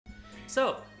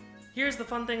So, here's the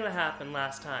fun thing that happened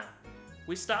last time.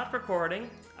 We stopped recording,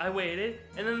 I waited,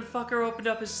 and then the fucker opened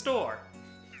up his store.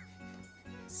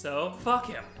 So, fuck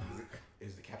him.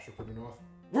 Is the capture equipment off?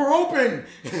 We're open!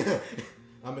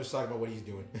 I'm just talking about what he's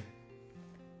doing.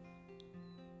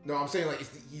 No, I'm saying like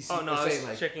he's. Oh no, I was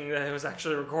like, checking that it was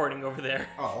actually recording over there.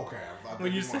 Oh, okay.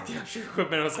 When you said capture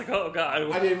equipment, I was like, oh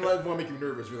god. I didn't want to make you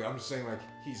nervous, really. I'm just saying like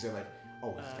he said like,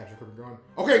 oh, is the capture equipment going?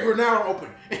 Okay, we're now open.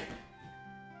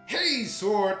 Hey,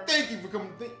 Sword, thank you for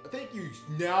coming. Thank you.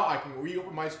 Now I can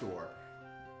reopen my store.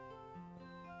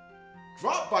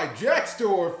 Drop by Jack's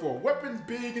store for weapons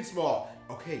big and small.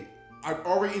 Okay, I'm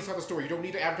already inside the store. You don't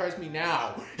need to advertise me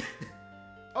now.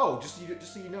 Oh, just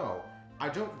so you know, I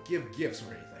don't give gifts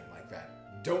or anything like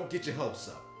that. Don't get your hopes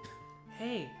up.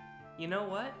 Hey, you know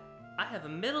what? I have a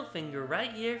middle finger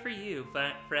right here for you,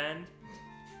 friend.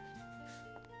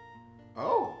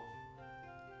 Oh.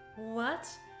 What?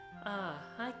 Ah,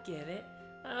 I get it.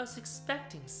 I was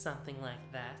expecting something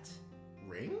like that.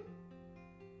 Ring?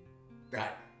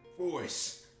 That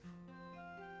voice.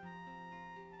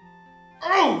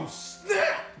 Oh,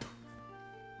 snap!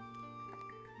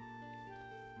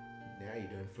 Now you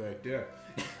done fucked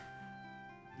up.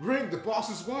 Ring, the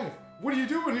boss's wife. What are you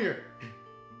doing here?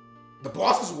 The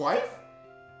boss's wife?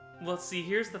 Well, see,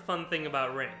 here's the fun thing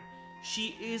about Ring.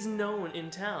 She is known in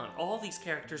town. All these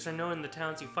characters are known in the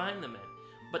towns you find them in.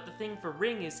 But the thing for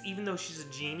Ring is, even though she's a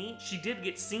genie, she did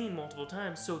get seen multiple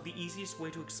times, so the easiest way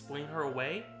to explain her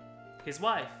away? His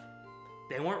wife.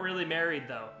 They weren't really married,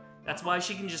 though. That's why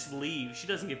she can just leave. She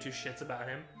doesn't give two shits about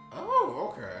him.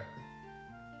 Oh, okay.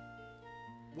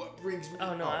 What brings me...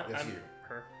 Oh, no, that's I'm you.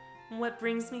 her. What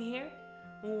brings me here?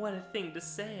 What a thing to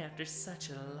say after such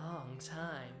a long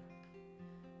time.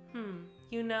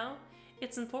 You know,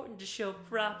 it's important to show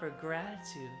proper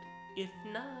gratitude. If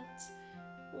not,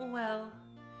 well...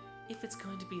 if it's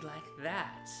going to be like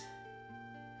that,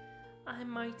 I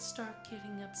might start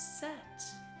getting upset.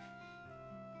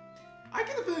 I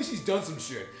get the feeling she's done some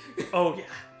shit. Oh, yeah.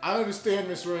 I understand,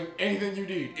 Miss Ring. Anything you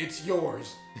need, it's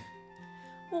yours.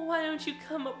 Well, why don't you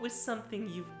come up with something?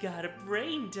 You've got a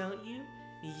brain, don't you?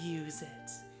 Use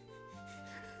it.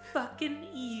 Fucking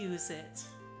use it.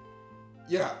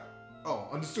 Yeah. Oh,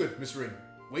 understood, Miss Ring.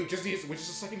 Wait just a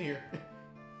second here.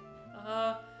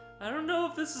 I don't know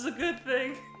if this is a good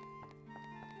thing.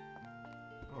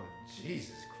 Oh,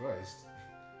 Jesus Christ.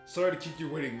 Sorry to keep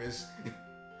you waiting, miss.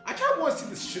 I kinda want to see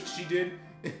the shit she did.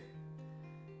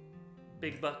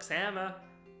 Big Buck's hammer.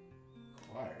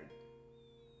 Acquired.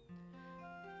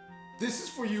 This is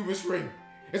for you, Miss Ring.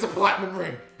 It's a platinum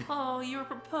ring. Oh, you're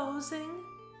proposing?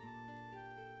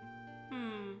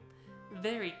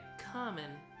 Very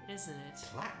common, isn't it?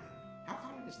 Platinum? How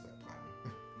common is that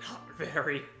platinum? Not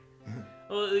very.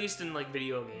 Well, at least in like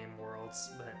video game worlds,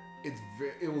 but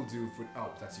it will do for.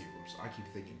 Oh, that's you. I keep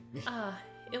thinking.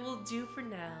 It will do for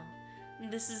now.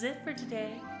 This is it for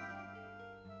today.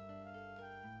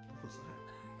 What was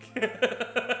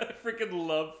that? I freaking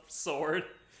love Sword.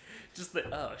 Just the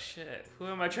oh shit. Who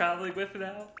am I traveling with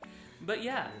now? But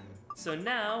yeah. So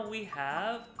now we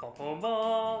have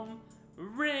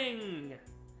Ring.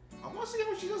 I want to see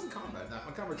how she does in combat.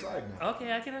 I'm kind of excited now.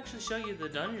 Okay, I can actually show you the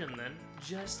dungeon then.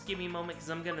 Just give me a moment because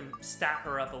I'm gonna stack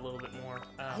her up a little bit more.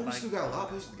 We still got a lot of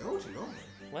places to go to, don't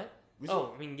we? What?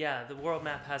 I mean, yeah, the world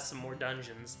map has some more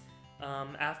dungeons.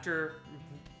 After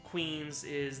Queens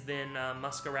is then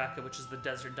Muskaraka, which is the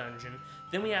desert dungeon.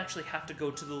 Then we actually have to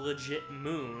go to the legit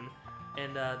moon,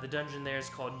 and the dungeon there is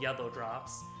called Yellow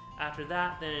Drops. After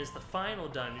that, then is the final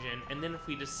dungeon, and then if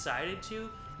we decided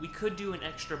to, we could do an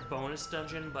extra bonus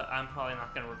dungeon, but I'm probably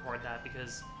not going to record that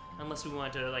because unless we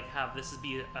wanted to like have this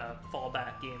be a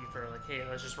fallback game for like, hey,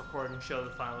 let's just record and show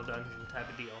the final dungeon type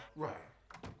of deal. Right.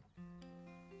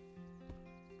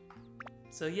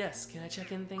 So yes, can I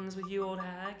check in things with you, old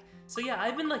hag? So yeah,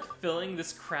 I've been like filling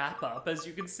this crap up, as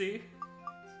you can see.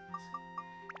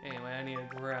 Anyway, I need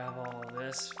to grab all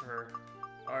this for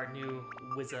our new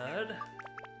wizard.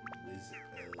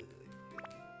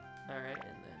 Alright, and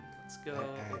then let's go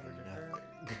over to her.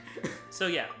 So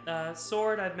yeah,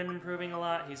 Sword I've been improving a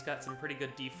lot. He's got some pretty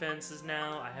good defenses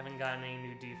now. I haven't gotten any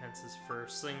new defenses for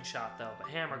Slingshot though, but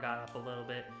Hammer got up a little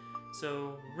bit.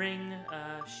 So Ring,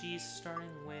 she's starting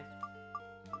with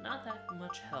not that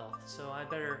much health, so I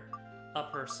better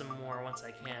up her some more once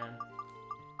I can.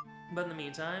 But in the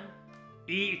meantime,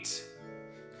 eat!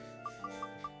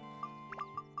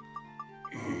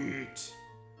 Eat!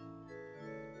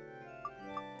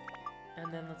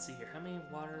 And then let's see here. How many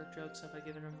water jugs have I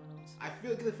given her one of those? I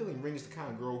feel good feeling Ring is the kind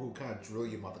of girl who kind of drill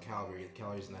you about the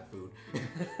calories in that food.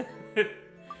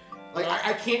 Like,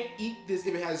 I can't eat this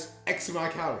if it has X amount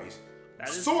of calories. That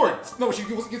is Sword! No, she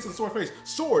gets the sword face.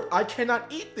 Sword, I cannot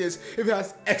eat this if it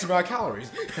has X amount of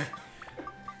calories.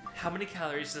 How many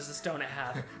calories does this donut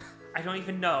have? I don't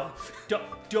even know.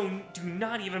 Do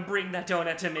not even bring that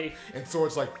donut to me. And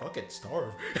Sword's like, fuck it,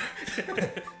 starve.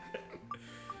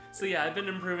 So yeah, I've been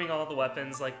improving all the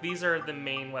weapons. Like, these are the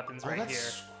main weapons right here.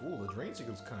 That's cool. The drain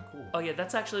seeker is kind of cool. Oh yeah,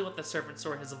 that's actually what the Serpent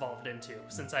Sword has evolved into,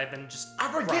 since I've been just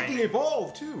I forget grinding. they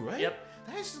evolved too, right? Yep.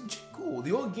 That's cool.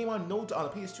 The only game I know on the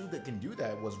PS2 that can do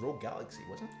that was Rogue Galaxy,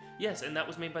 wasn't it? Yes, and that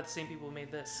was made by the same people who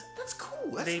made this. That's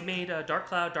cool. They made Dark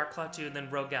Cloud 2, and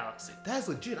then Rogue Galaxy. That's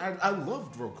legit. I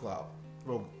loved Rogue Cloud.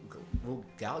 Rogue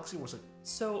Galaxy was like...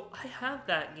 So, I have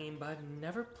that game, but I've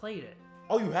never played it.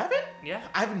 Oh, you haven't? Yeah.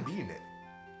 I haven't beaten it.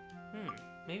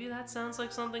 Maybe that sounds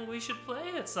like something we should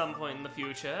play at some point in the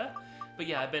future. But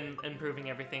yeah, I've been improving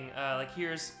everything. Like,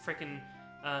 here's frickin'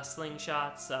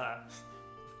 slingshots,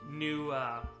 new,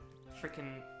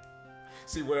 frickin'...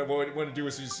 See, what I want to do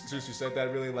is, since you said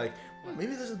that, really like, well,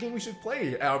 maybe this is a game we should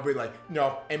play. And I'll be like,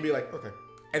 no, and be like, okay.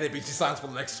 And then be silence for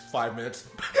the next 5 minutes.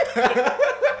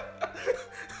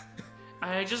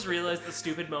 I just realized the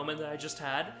stupid moment that I just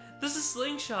had. This is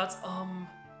slingshots.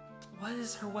 What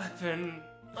is her weapon?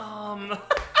 Alan,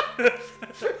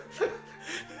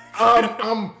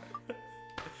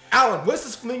 what's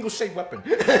this flamingo-shaped weapon?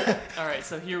 Alright,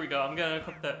 so here we go. I'm gonna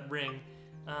equip that ring.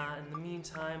 In the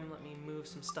meantime, let me move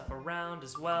some stuff around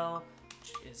as well,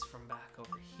 which is from back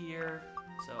over here.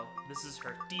 So this is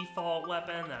her default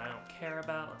weapon that I don't care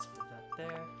about. Let's put that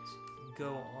there.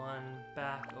 Go on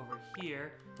back over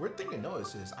here. Weird thing to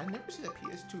notice is, I've never seen a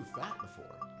PS2 fat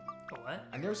before. What?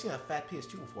 I've never seen a fat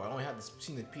PS2 before. I only have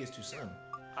seen the PS2 Slim.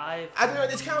 I don't know,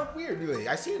 it's kind of weird, really.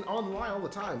 I see it online all the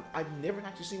time. I've never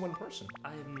actually seen one in person.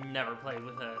 I've never played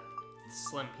with a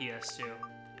slim PS2.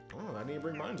 Oh, I need to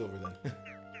bring mine over then.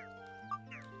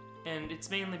 And it's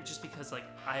mainly just because, like,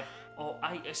 I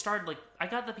started, like, I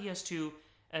got the PS2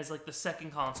 as, like, the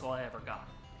second console I ever got.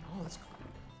 Oh, that's cool.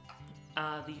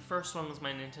 The first one was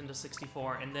my Nintendo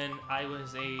 64, and then I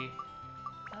was a,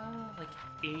 like,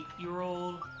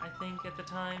 8-year-old, I think, at the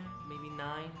time. Maybe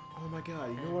 9. Oh my god,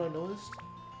 you know what I noticed?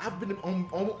 I've been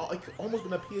almost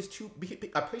been a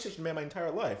PlayStation man my entire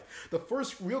life. The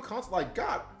first real console I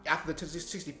got after the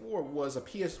 64 was a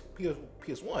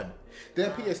PS1, then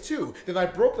a PS2. Then I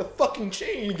broke the fucking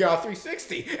chain and got a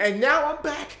 360, and now I'm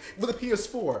back with a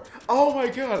PS4. Oh my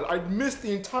god, I missed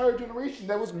the entire generation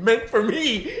that was meant for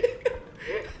me.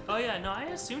 Oh yeah, no, I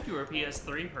assumed you were a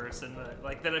PS3 person, but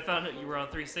like then I found out you were on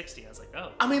 360. I was like,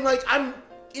 oh. I mean, like, I'm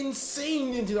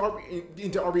insane into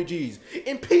RPGs,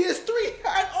 and PS3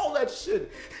 had all that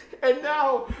shit, and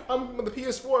now I'm on the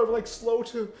PS4. I'm like slow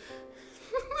to.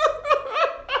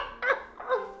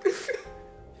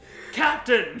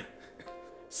 Captain,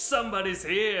 somebody's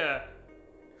here.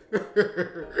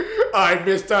 I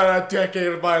missed out a decade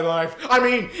of my life. I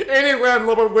mean, any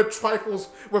landlubber with trifles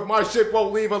with my ship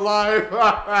won't leave alive.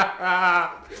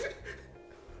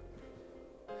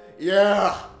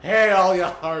 Yeah, hey all you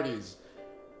hearties.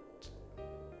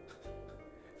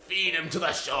 Feed him to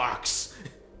the sharks.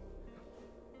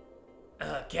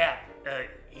 Cap,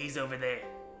 he's over there.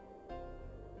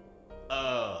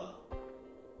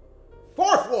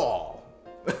 Fourth wall.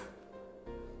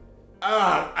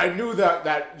 I knew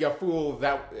that you fool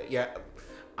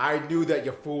I knew that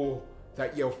you fool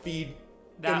that you'll feed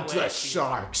them to the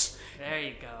sharks. There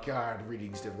you go. God,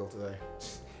 reading's difficult today.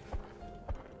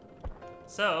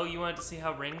 So, you wanted to see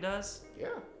how Ring does? Yeah.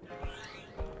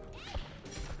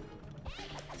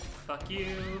 Fuck you,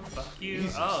 fuck you.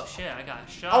 Jesus. Oh shit, I got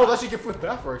shot. Oh, unless you can flip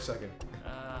back for a second.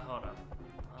 Hold on.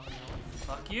 Oh, no.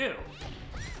 Fuck you.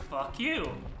 Fuck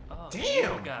you. Oh,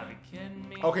 Damn. You gotta be kidding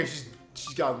me. Okay,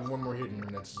 she's got one more hit in her,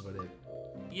 and that's about it.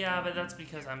 Yeah, but that's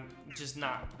because I'm just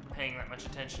not paying that much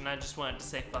attention. I just wanted to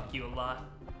say fuck you a lot.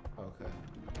 Okay.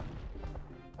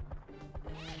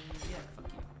 And yeah,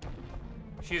 fuck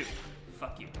you. Shoot.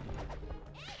 Fuck you.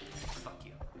 Fuck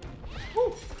you.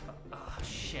 Woo. Oh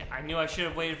shit, I knew I should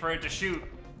have waited for it to shoot.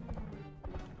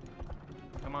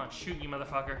 Come on, shoot, you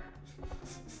motherfucker.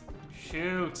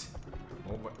 Shoot.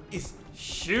 Oh my,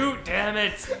 Shoot, damn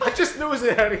it! I just noticed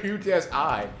it had a huge ass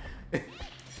eye.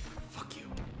 Fuck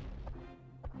you.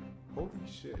 Holy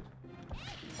shit.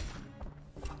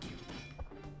 Fuck you.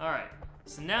 Alright,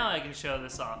 so now I can show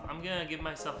this off. I'm gonna give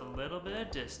myself a little bit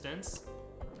of distance.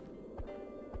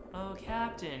 Oh,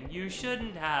 Captain, you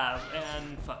shouldn't have,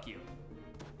 and fuck you.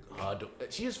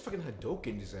 She has fucking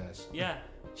Hadoken his ass. Yeah,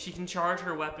 she can charge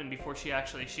her weapon before she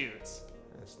actually shoots.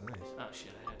 That's nice. Oh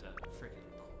shit, I had to freaking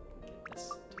get this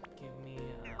to give me,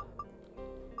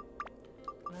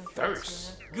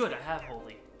 Thirst. Good, I have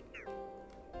holy.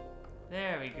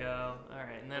 There we go.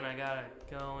 Alright, and then I gotta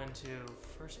go into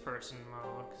first person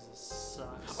mode because this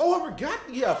sucks. Oh, I forgot.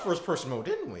 Yeah, first person mode,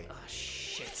 didn't we? Oh,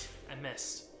 shit. I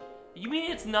missed. You mean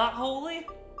it's not holy?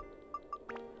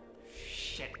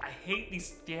 Shit, I hate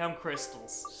these damn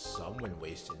crystals. Someone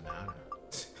wasted mana.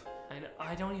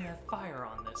 I don't even have fire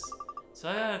on this. So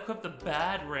I gotta equip the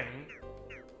bad ring.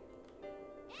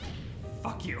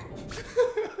 Fuck you.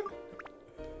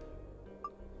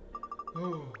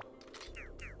 Oh.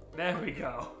 There we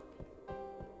go.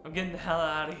 I'm getting the hell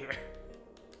out of here.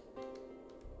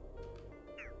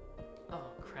 Oh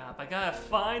crap, I gotta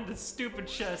find the stupid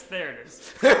chest. There it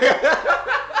is.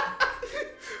 I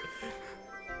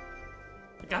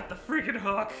got the freaking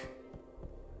hook.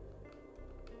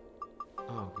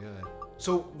 Oh god.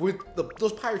 So with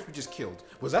those pirates we just killed,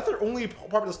 was that their only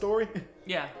part of the story?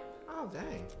 Yeah. Oh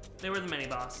dang. They were the mini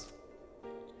boss.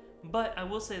 But I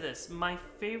will say this, my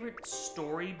favorite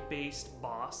story-based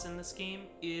boss in this game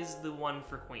is the one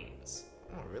for Queens.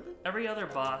 Oh really? Every other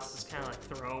boss is kind of like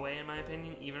throwaway in my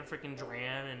opinion, even freaking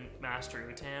Dran and Master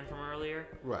Utan from earlier.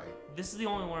 Right. This is the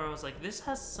only one where I was like, this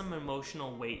has some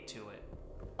emotional weight to it.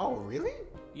 Oh really?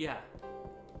 Yeah.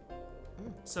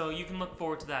 So you can look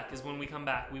forward to that, because when we come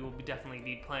back, we will definitely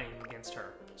be playing against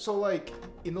her. So like,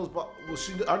 in those,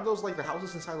 aren't those like the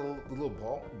houses inside the little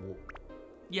ball?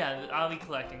 Yeah, I'll be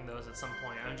collecting those at some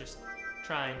point. I'm just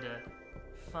trying to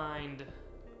find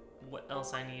what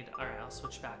else I need. Alright, I'll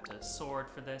switch back to sword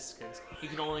for this, because you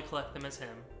can only collect them as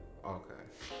him. Okay.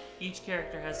 Each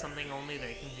character has something only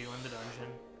they can do in the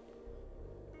dungeon.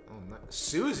 Oh, nice.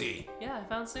 Susie! Yeah, I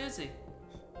found Susie.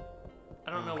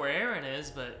 I don't know where Aaron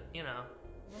is, but, you know,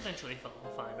 eventually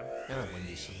we'll find him. Yeah,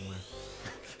 Wendy somewhere.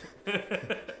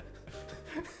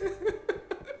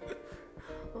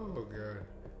 Oh god.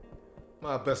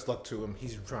 Well, best luck to him.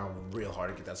 He's trying real hard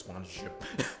to get that sponsorship.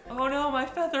 Oh no, my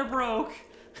feather broke!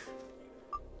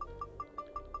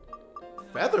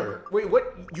 Feather? Wait,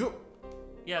 what? You?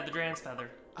 Yeah, the Dran's feather.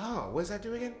 Oh, what does that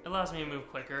do again? It allows me to move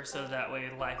quicker, so that way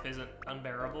life isn't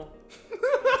unbearable.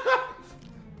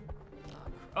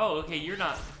 Oh, okay, you're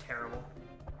not terrible.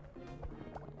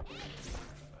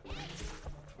 Fuck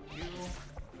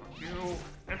you,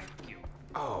 and fuck you.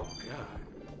 Oh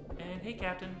god. And hey,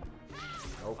 Captain.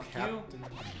 Oh, Fuck Captain. you.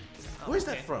 Oh, Where's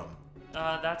okay. that from?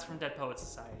 That's from Dead Poets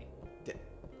Society.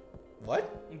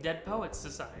 What? Dead Poets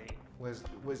Society. Where's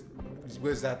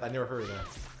that? I never heard of that.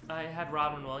 I had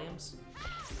Robin Williams.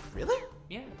 Really?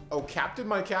 Yeah. Oh, Captain,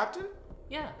 my Captain?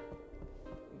 Yeah.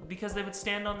 Because they would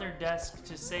stand on their desk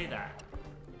to say that.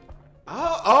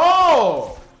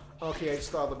 Oh! Okay, I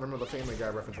just thought remember the Family Guy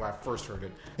reference when I first heard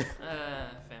it.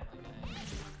 Family Guy.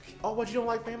 Oh, what, you don't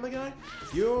like Family Guy?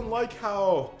 You don't like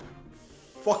how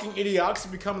fucking idiots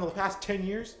have become in the past 10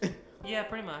 years? Yeah,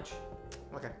 pretty much.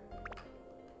 Okay.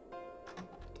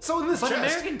 So in this But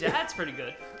chest, American Dad's pretty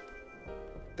good.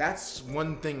 that's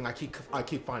one thing I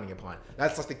keep finding upon.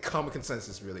 That's like the common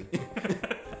consensus, really.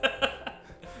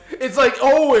 It's like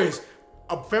always,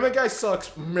 a Family Guy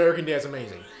sucks, American Dad's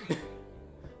amazing.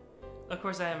 Of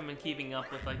course, I haven't been keeping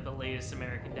up with like the latest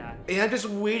American Dad. And I'm just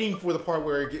waiting for the part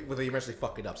where they eventually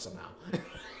fuck it up somehow.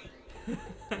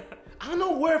 I don't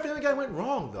know where Family Guy went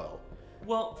wrong, though.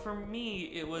 Well, for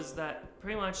me, it was that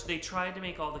pretty much they tried to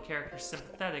make all the characters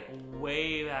sympathetic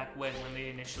way back when they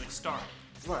initially started.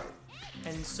 Right.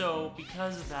 And so,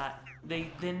 because of that, they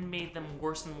then made them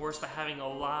worse and worse by having a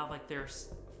lot of like their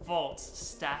faults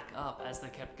stack up as they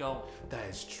kept going. That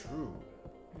is true.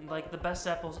 Like the best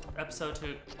episode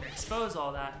to expose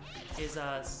all that is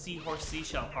a Seahorse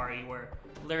Seashell Party, where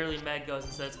literally Meg goes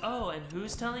and says, "Oh, and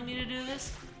who's telling me to do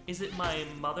this? Is it my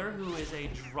mother who is a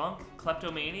drunk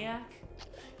kleptomaniac?"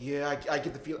 Yeah, I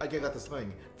get the feel. I get this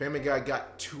thing. Family Guy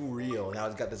got too real. Now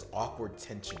it's got this awkward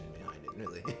tension behind it.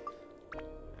 Really. Alright,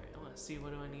 I want to see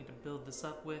what do I need to build this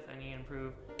up with. I need to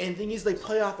improve. And the thing is, they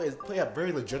play off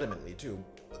very legitimately too.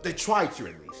 They try to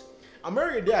at least.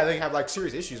 American Dad, they have like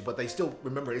serious issues, but they still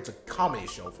remember it's a comedy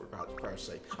show for Christ's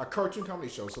sake, a cartoon comedy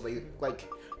show. So they like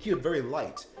keep it very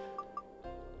light.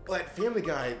 But Family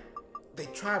Guy, they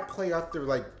try to play out their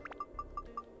like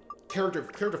character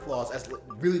flaws as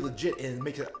really legit and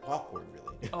make it awkward,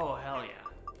 really. Oh, hell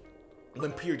yeah.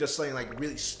 When Peter just saying like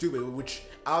really stupid, which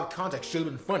out of context should have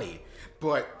been funny,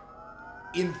 but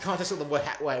in context of what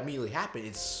immediately happened,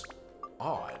 it's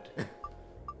odd.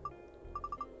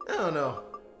 I don't know.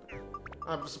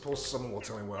 I suppose someone will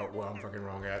tell me what I'm fucking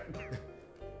wrong at.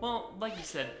 Well, like you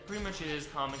said, pretty much it is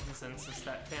common consensus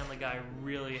that Family Guy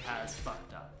really has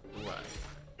fucked up. Right.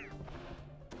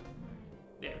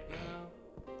 There we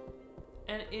go.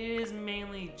 And it is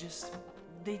mainly just,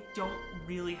 they don't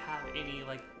really have any,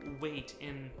 like, weight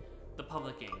in the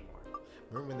public anymore.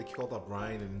 Remember when they killed off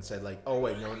Brian and said like, "Oh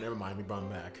wait, no, never mind, we brought him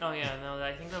back." Oh yeah, no,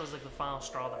 I think that was like the final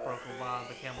straw that broke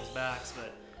the camel's backs.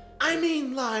 But I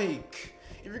mean, like,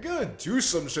 if you're gonna do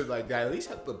some shit like that, at least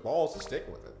have the balls to stick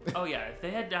with it. oh yeah, if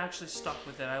they had actually stuck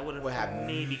with it, I would have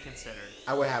maybe considered.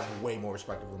 I would have way more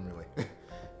respect for them, really.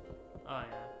 Oh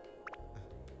yeah.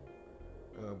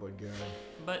 Oh my god.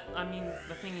 But I mean,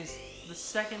 the thing is, the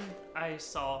second I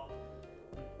saw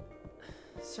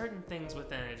certain things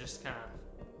within it, just kind of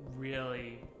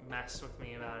really messed with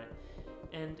me about it.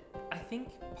 And I think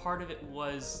part of it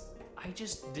was I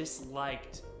just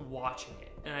disliked watching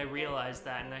it. And I realized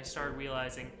that, and I started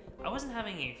realizing I wasn't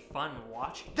having any fun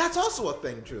watching it. That's also a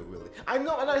thing too, really. I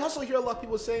know, and I also hear a lot of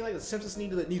people saying like the Simpsons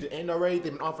need to end already.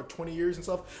 They've been on for 20 years and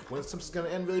stuff. When the Simpsons gonna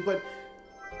end, really? But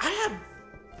I have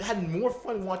had more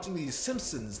fun watching these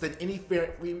Simpsons than any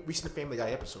recent Family Guy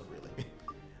episode, really.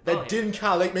 That didn't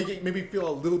kind of like make me feel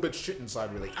a little bit shit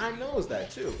inside, really. I noticed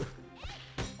that too.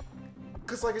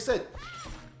 Because, like I said,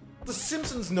 the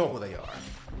Simpsons know who they are.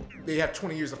 They have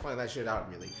 20 years to find that shit out,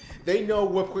 really. They know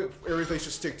what areas they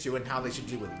should stick to and how they should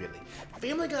deal with it, really.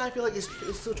 Family Guy, I feel like, is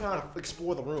still trying to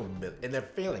explore the room a bit, and they're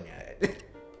failing at it.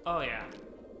 Oh, yeah.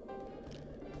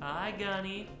 Bye,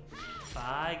 Gunny.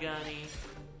 Bye, Gunny.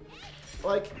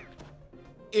 Like,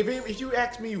 if you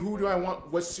ask me who do I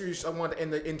want, what series I want to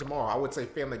end in tomorrow, I would say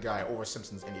Family Guy over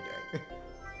Simpsons any day.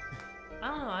 I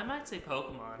don't know, I might say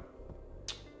Pokemon.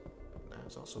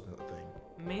 That's also a thing.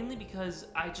 Mainly because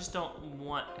I just don't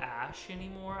want Ash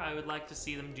anymore. I would like to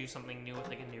see them do something new with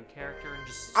like a new character and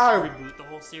just reboot the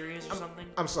whole series or something.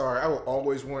 I'm sorry, I will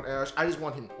always want Ash. I just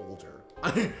want him older.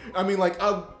 I mean, like,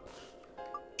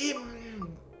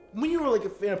 when you were like a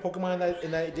fan of Pokemon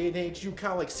in that day and age, you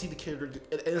kind of like see the character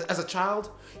as a child.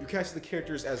 You kind of see the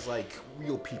characters as like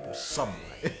real people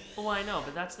somewhat. Well, I know,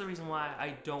 but that's the reason why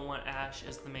I don't want Ash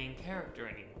as the main character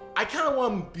anymore. I kind of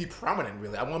want him to be prominent,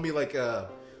 really. I want to be like a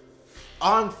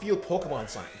on-field Pokemon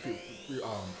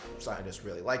scientist,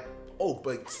 really. Like,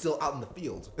 but still out in the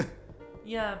field.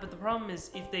 Yeah, but the problem is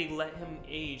if they let him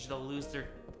age, they'll lose their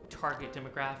target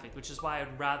demographic, which is why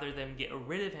I'd rather them get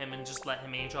rid of him and just let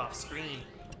him age off screen.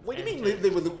 What do you mean they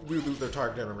would lose their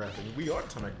target demographic? We are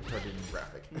target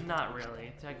demographic. Not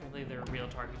really. Technically, their real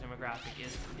target demographic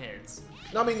is kids.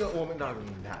 No, I mean, well, not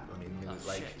even that. I mean,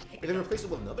 like, shit. if they replace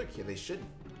it with another kid, they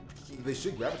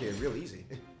should gravitate real easy.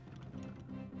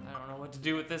 I don't know what to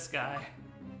do with this guy.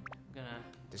 I'm gonna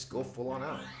just go full on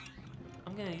out.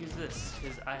 I'm gonna use this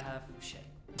because I have shit.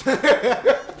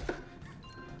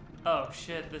 Oh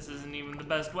shit! This isn't even the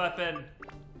best weapon.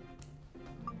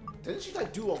 Didn't she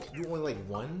like do only like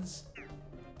ones?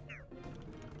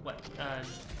 What?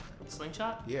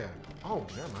 Slingshot? Yeah. Oh,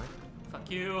 never mind.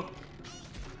 Fuck you.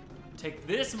 Take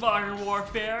this, modern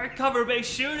warfare.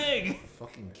 Cover-based shooting.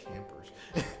 Fucking campers.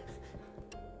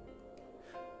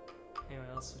 Anyway,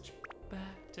 I'll switch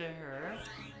back to her.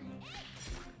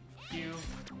 Fuck you.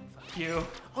 Fuck you.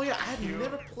 Oh yeah, I've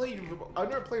never played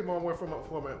Modern Warfare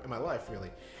in my life,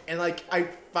 really. And like, I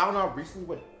found out recently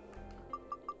what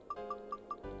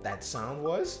that sound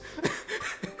was.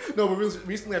 No, but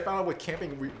recently I found out what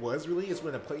camping was really. Is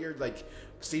when a player like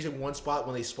stays in one spot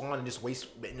when they spawn and just waste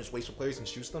for players and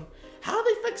shoots them. How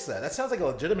do they fix that? That sounds like a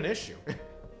legitimate issue.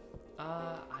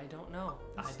 I don't know.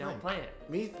 I don't play it.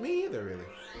 Me either, really.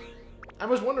 I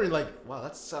was wondering, like, wow,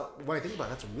 that's when I think about it,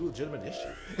 that's a real legitimate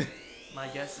issue. My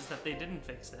guess is that they didn't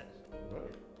fix it.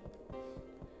 Right.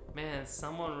 Man,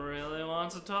 someone really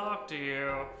wants to talk to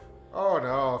you. Oh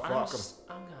no, fuck him.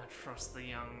 I'm gonna trust the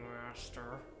young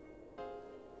master.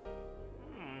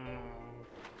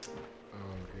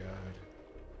 Oh god.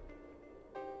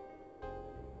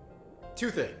 Two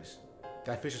things.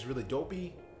 That fish is really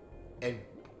dopey, and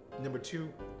number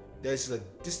two, this is a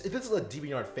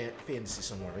DeviantArt fantasy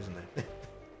somewhere, isn't it?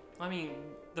 I mean,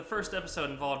 the first episode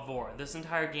involved Vor. This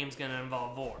entire game's gonna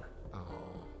involve Vor. Oh.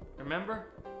 Remember?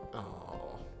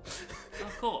 Oh.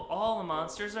 Oh, cool. All the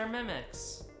monsters are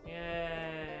mimics.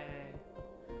 Yay.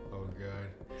 Oh god.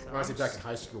 So Reminds me back in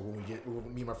high school when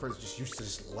me and my friends just used to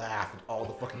just laugh at all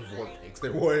the fucking Vor pics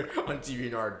there were on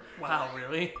DeviantArt. Wow,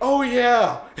 really? Oh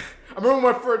yeah. I remember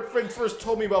when my friend first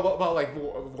told me about like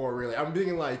Vor really. I'm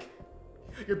thinking like,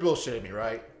 you're bullshitting me,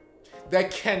 right? That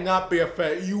cannot be a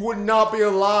fetish. You would not be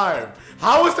alive.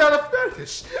 How is that a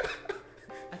fetish?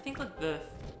 I think like the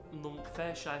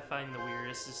fetish I find the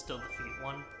weirdest is still the feet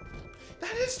one.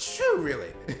 That is true,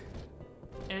 really.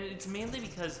 And it's mainly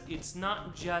because it's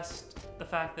not just the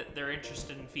fact that they're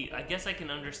interested in feet. I guess I can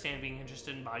understand being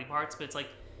interested in body parts, but it's like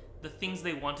the things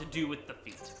they want to do with the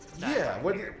feet. Yeah,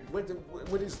 what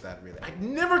is that really? I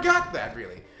never got that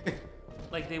really.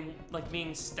 Like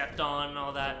being stepped on and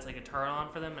all that. It's like a turn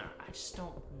on for them. And I just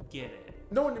don't get it.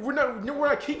 No, we're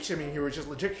not kink shaming here. It's just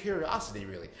legit curiosity,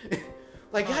 really.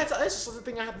 Like, that's just the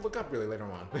thing I had to look up really later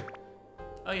on.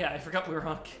 Oh yeah, I forgot we were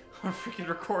on freaking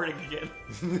recording again.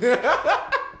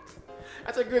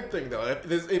 That's a good thing though.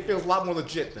 It feels a lot more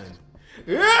legit then.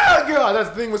 Yeah, God,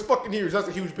 that thing was fucking huge. That's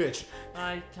a huge bitch.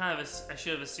 I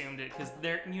should have assumed it because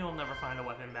you'll never find a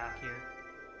weapon back here.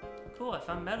 Cool, I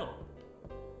found metal.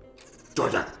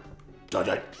 Wait,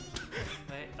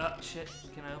 Oh shit!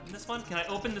 Can I open this one? Can I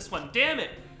open this one? Damn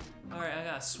it! All right, I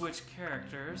gotta switch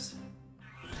characters.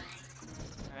 All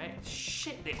right,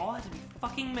 shit! They all had to be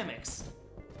fucking mimics.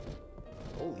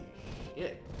 Holy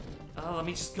shit! Oh, let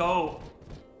me just go.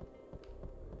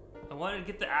 I wanted to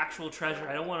get the actual treasure.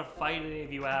 I don't want to fight any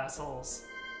of you assholes.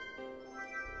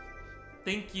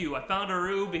 Thank you. I found a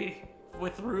ruby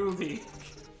with Ruby.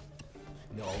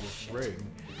 No, with ring.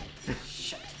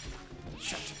 Shut.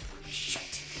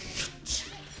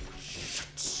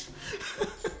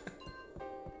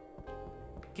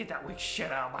 Get that weak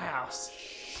shit out of my house.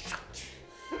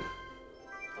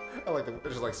 I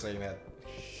just like saying that.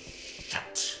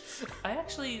 Shut. I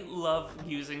actually love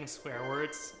using swear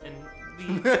words, and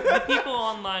the people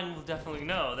online will definitely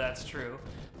know that's true.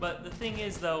 But the thing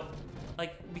is, though,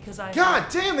 like, because I... God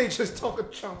damn, they just took a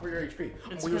chunk for your HP.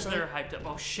 It's because they're hyped up.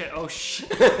 Oh shit, oh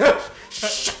shit.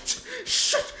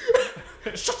 Shut.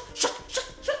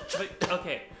 But,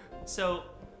 okay, so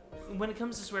when it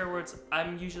comes to swear words,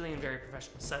 I'm usually in very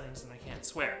professional settings and I can't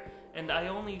swear. And I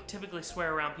only typically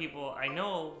swear around people I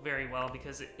know very well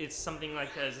because it's something like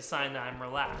as a sign that I'm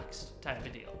relaxed type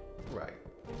of deal. Right.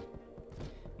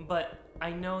 But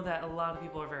I know that a lot of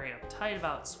people are very uptight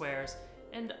about swears,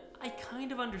 and I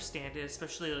kind of understand it,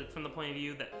 especially like from the point of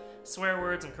view that swear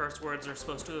words and curse words are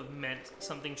supposed to have meant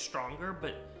something stronger,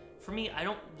 but for me, I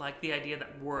don't like the idea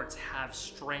that words have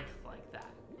strength like that.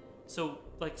 So,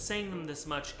 like, saying them this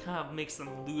much kind of makes them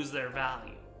lose their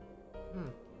value.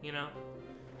 You know?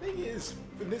 Thing is,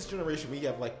 in this generation, we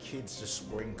have like kids just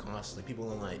swearing constantly.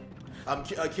 People in like,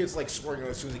 kids like swearing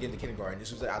as soon as they get into kindergarten, as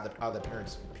soon as they're out of the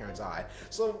parents' eye.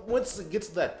 So once it gets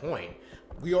to that point,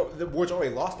 the words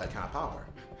already lost that kind of power.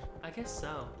 I guess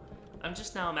so. I'm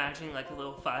just now imagining like a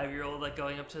little 5-year-old like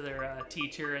going up to their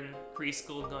teacher in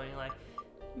preschool, going like,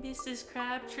 "Mrs.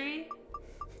 Crabtree,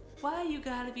 why you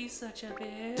gotta be such a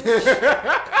bitch?"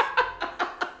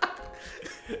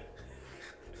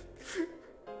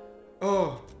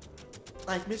 Oh,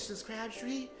 like Mrs.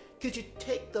 Crabtree, could you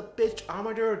take the bitch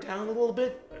armor down a little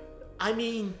bit? I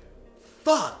mean,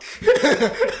 fuck.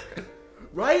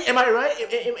 Right? Am I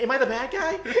right? Am I the bad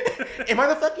guy? Am I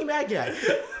the fucking bad guy?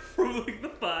 From like the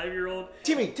 5-year-old.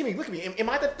 Timmy, look at me. Am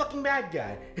I the fucking bad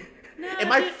guy? No,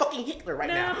 am I fucking Hitler right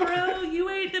now? No, bro, you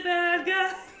ain't the bad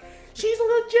guy. She's a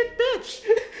legit bitch.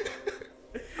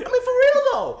 I mean, for real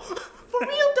though. For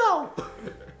real though.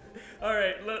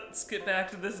 Alright, let's get back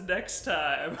to this next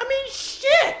time. I mean,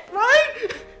 shit,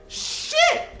 right?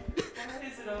 Shit! Why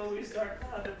is it always Dark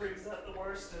Cloud that brings out the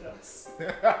worst in us?